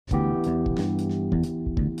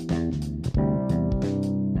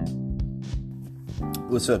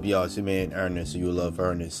What's up, y'all? It's your man Ernest. You love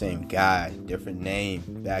Ernest. Same guy, different name.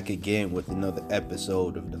 Back again with another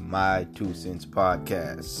episode of the My 2 Cents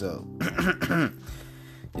podcast. So,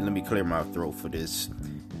 let me clear my throat for this.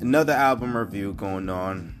 Another album review going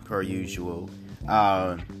on, per usual.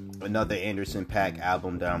 Another Anderson Paak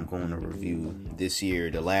album that I'm going to review this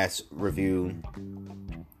year. The last review,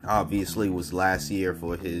 obviously, was last year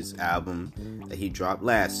for his album that he dropped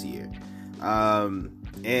last year.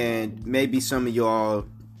 And maybe some of y'all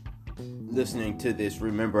listening to this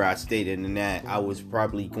remember I stated in that I was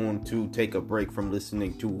probably going to take a break from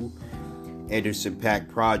listening to Anderson Paak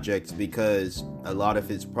projects because a lot of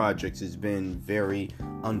his projects has been very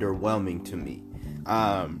underwhelming to me.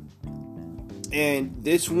 And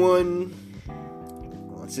this one,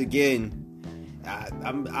 once again,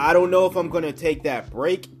 I don't know if I'm going to take that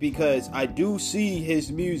break because I do see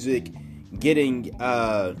his music getting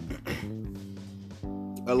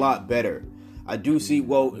a lot better. I do see,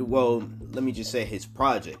 well, let me just say his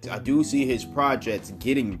projects. I do see his projects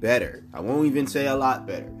getting better. I won't even say a lot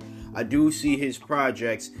better. I do see his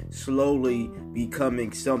projects slowly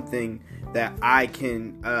becoming something that I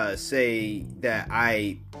can say that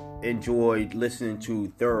I enjoyed listening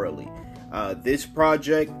to thoroughly. This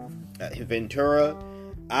project, Ventura,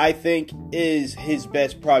 I think is his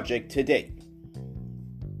best project to date.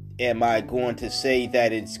 Am I going to say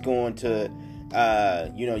that it's going to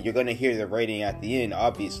you're going to hear the rating at the end,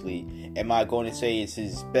 obviously. Am I going to say it's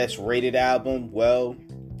his best rated album? Well,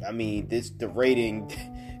 I mean, the rating,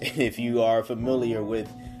 if you are familiar with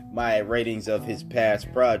my ratings of his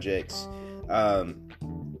past projects, I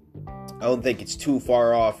don't think it's too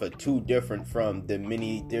far off or too different from the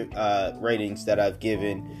many ratings that I've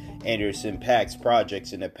given Anderson Paak's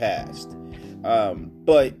projects in the past.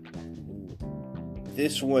 But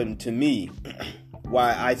this one, to me,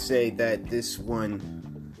 why I say that this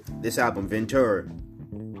album, Ventura,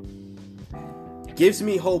 gives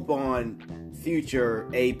me hope on future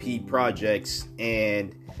AP projects,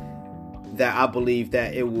 and that I believe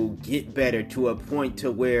that it will get better to a point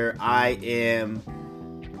to where I am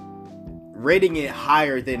rating it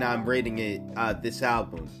higher than I'm rating it this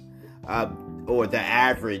album, or the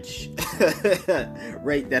average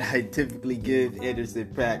rate that I typically give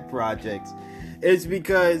Anderson Paak projects, is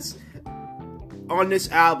because on this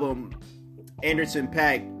album, Anderson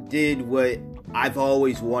Paak did what I've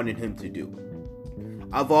always wanted him to do.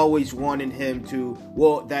 I've always wanted him to,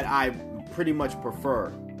 that I pretty much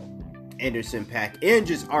prefer Anderson Paak and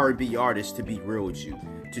just R&B artists, to be real with you,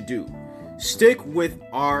 to do. Stick with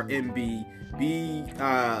R&B, be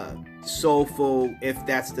soulful if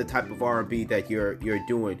that's the type of R&B that you're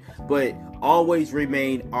doing, but always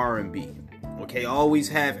remain R&B. Okay, always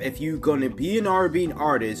have, if you're gonna be an R&B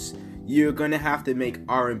artist, you're gonna have to make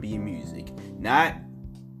R&B music, not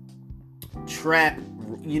trap,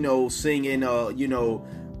 singing,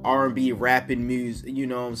 R&B rapping music, you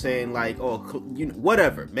know what I'm saying, like,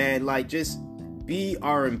 whatever, man, like, just be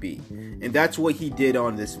R&B, and that's what he did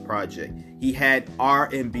on this project. He had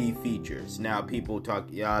R&B features. Now, people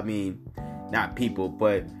talk, not people,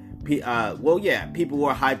 but, people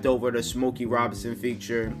were hyped over the Smokey Robinson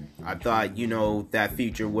feature. I thought, that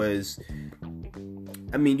feature was,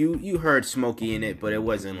 you heard Smokey in it, but it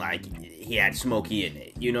wasn't like he had Smokey in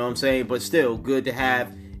it. You know what I'm saying? But still, good to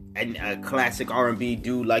have a classic R&B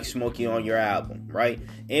dude like Smokey on your album, right?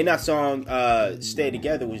 And that song, "Stay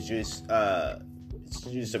Together," was just a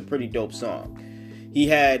pretty dope song. He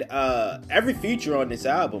had every feature on this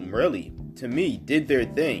album, really, to me, did their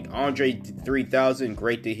thing. Andre 3000,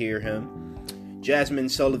 great to hear him. Jasmine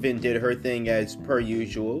Sullivan did her thing as per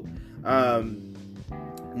usual.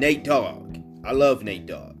 Nate Dogg. I love Nate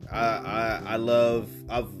Dogg. I've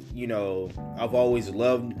always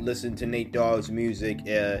loved listening to Nate Dogg's music,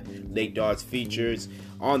 Nate Dogg's features.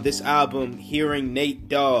 On this album, hearing Nate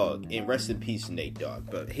Dogg, and rest in peace Nate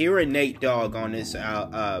Dogg, but hearing Nate Dogg on this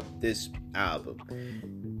album,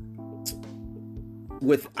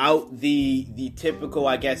 without the typical,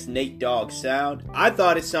 I guess, Nate Dogg sound, I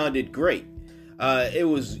thought it sounded great. It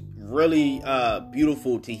was really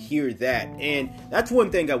beautiful to hear that, and that's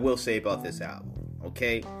one thing I will say about this album.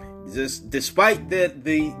 Okay, just despite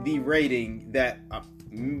the rating that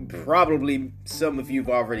probably some of you've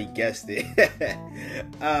already guessed it,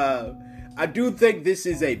 I do think this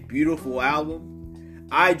is a beautiful album.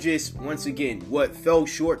 I just, once again, what fell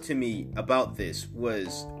short to me about this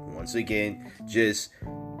was, once again, just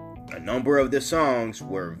a number of the songs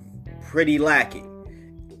were pretty lacking.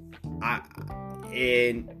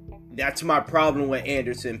 And that's my problem with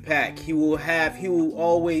Anderson Paak. He will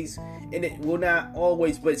always, and it will not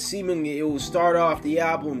always, but seemingly it will start off the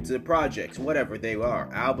albums, the projects, whatever they are,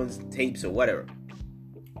 albums, tapes, or whatever.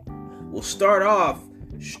 will start off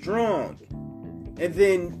strong, and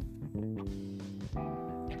then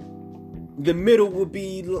the middle will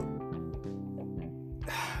be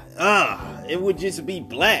it would just be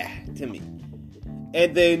blah to me,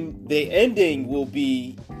 and then the ending will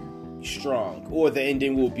be strong, or the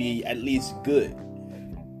ending will be at least good.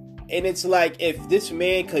 And it's like, if this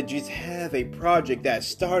man could just have a project that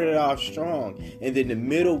started off strong, and then the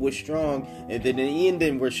middle was strong, and then the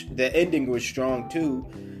ending was strong too,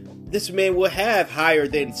 this man will have higher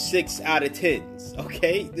than 6 out of 10s.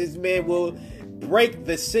 Okay, this man will break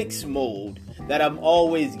the 6 mold that I'm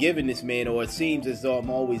always giving this man, or it seems as though I'm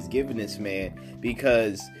always giving this man,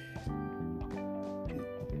 because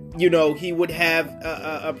he would have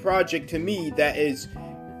a project to me that is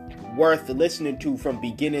worth listening to from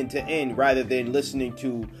beginning to end, rather than listening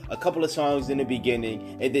to a couple of songs in the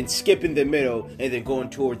beginning and then skipping the middle and then going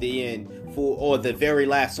toward the end or the very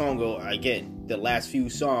last song, or again the last few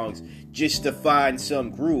songs, just to find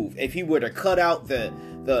some groove. If he were to cut out the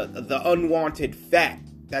unwanted fat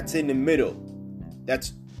that's in the middle, that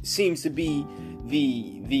seems to be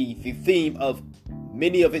the theme of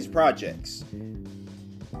many of his projects.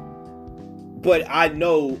 But I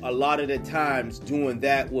know a lot of the times doing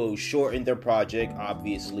that will shorten their project,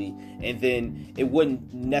 obviously, and then it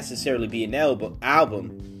wouldn't necessarily be an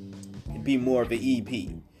album. It'd be more of an EP,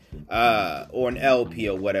 or an LP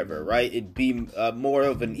or whatever, right? It'd be more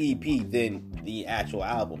of an EP than the actual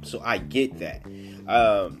album. So I get that.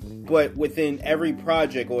 But within every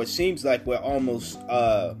project, or it seems like with almost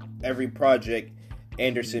every project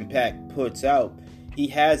Anderson .Paak puts out, he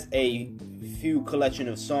has a few collection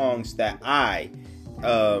of songs that I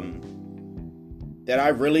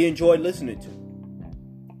really enjoy listening to,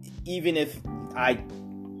 even if I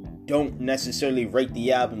don't necessarily rate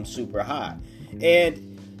the album super high.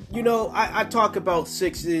 And I talk about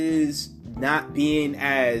 6s not being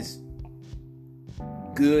as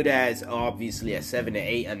good as obviously a 7, an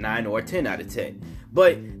 8, a 9, or a 10 out of 10,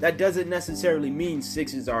 but that doesn't necessarily mean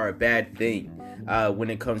 6s are a bad thing. When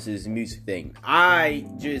it comes to this music thing, I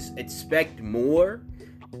just expect more.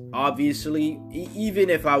 Obviously, even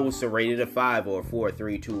if I was to rate it a 5 or a 4,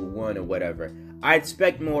 3, 2, 1 or whatever, I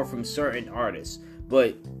expect more from certain artists.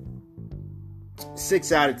 But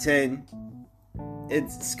 6 out of 10,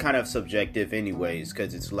 it's kind of subjective anyways,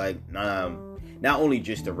 because it's like not only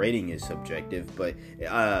just the rating is subjective, but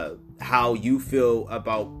how you feel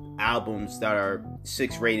about albums that are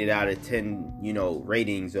 6 rated out of 10,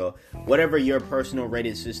 ratings, or whatever your personal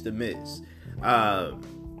rating system is.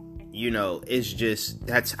 It's just,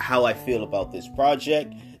 that's how I feel about this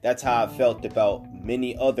project. That's how I felt about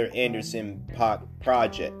many other Anderson .Paak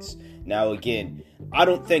projects. Now again, I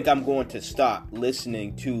don't think I'm going to stop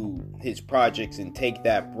listening to his projects and take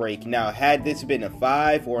that break. Now, had this been a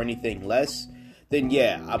 5 or anything less, then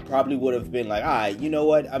yeah, I probably would have been like, all right, you know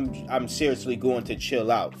what? I'm seriously going to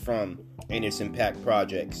chill out from Anderson .Paak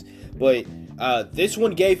projects. But this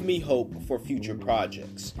one gave me hope for future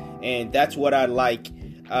projects, and that's what I like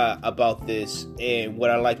about this. And what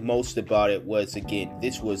I like most about it was, again,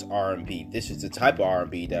 this was R&B. This is the type of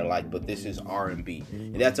R&B that I like, but this is R&B,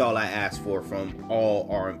 and that's all I ask for from all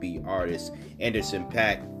R&B artists. Anderson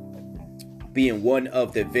 .Paak being one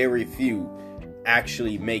of the very few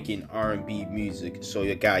actually making R&B music, so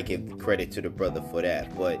you gotta give credit to the brother for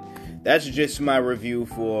that. But that's just my review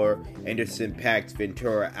for Anderson .Paak's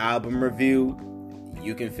Ventura album review.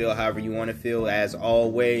 You can feel however you want to feel, as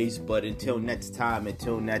always, but until next time,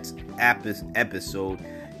 until next episode,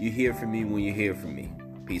 you hear from me when you hear from me.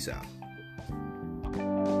 Peace out.